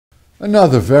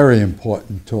Another very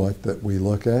important tort that we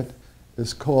look at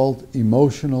is called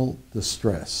emotional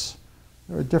distress.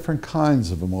 There are different kinds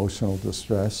of emotional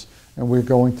distress, and we're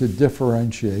going to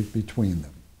differentiate between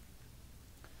them.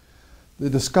 The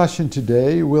discussion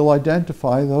today will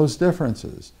identify those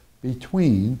differences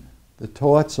between the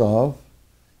torts of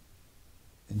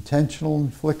intentional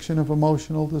infliction of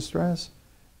emotional distress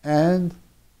and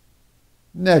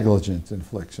negligent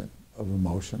infliction of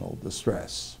emotional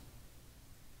distress.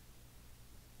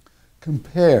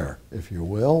 Compare, if you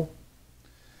will.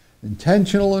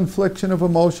 Intentional infliction of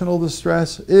emotional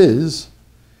distress is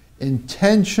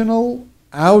intentional,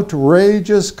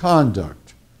 outrageous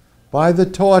conduct by the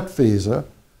tortfeasor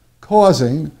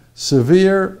causing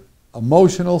severe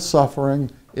emotional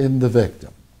suffering in the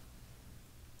victim.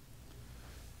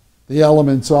 The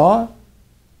elements are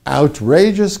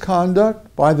outrageous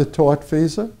conduct by the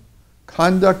tortfeasor,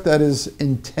 conduct that is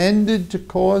intended to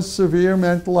cause severe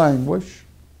mental anguish,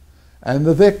 and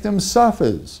the victim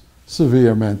suffers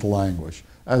severe mental anguish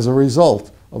as a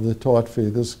result of the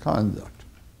tortfeasor's conduct.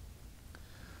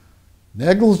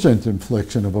 Negligent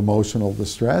infliction of emotional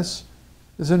distress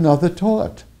is another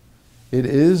tort. It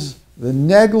is the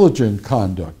negligent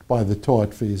conduct by the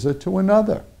tortfeasor to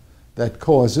another that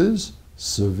causes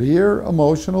severe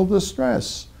emotional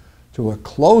distress to a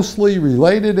closely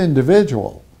related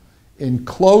individual in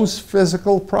close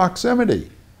physical proximity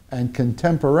and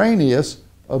contemporaneous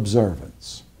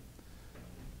observance.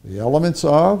 The elements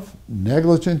of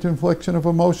negligent infliction of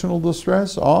emotional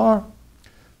distress are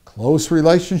close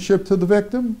relationship to the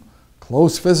victim,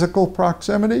 close physical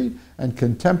proximity, and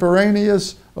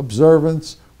contemporaneous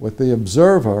observance with the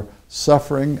observer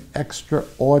suffering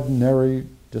extraordinary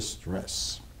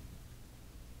distress.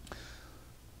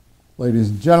 Ladies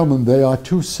and gentlemen, they are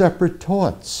two separate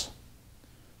torts.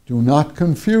 Do not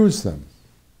confuse them.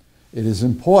 It is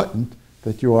important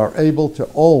that you are able to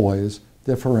always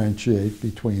differentiate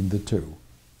between the two.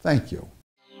 Thank you.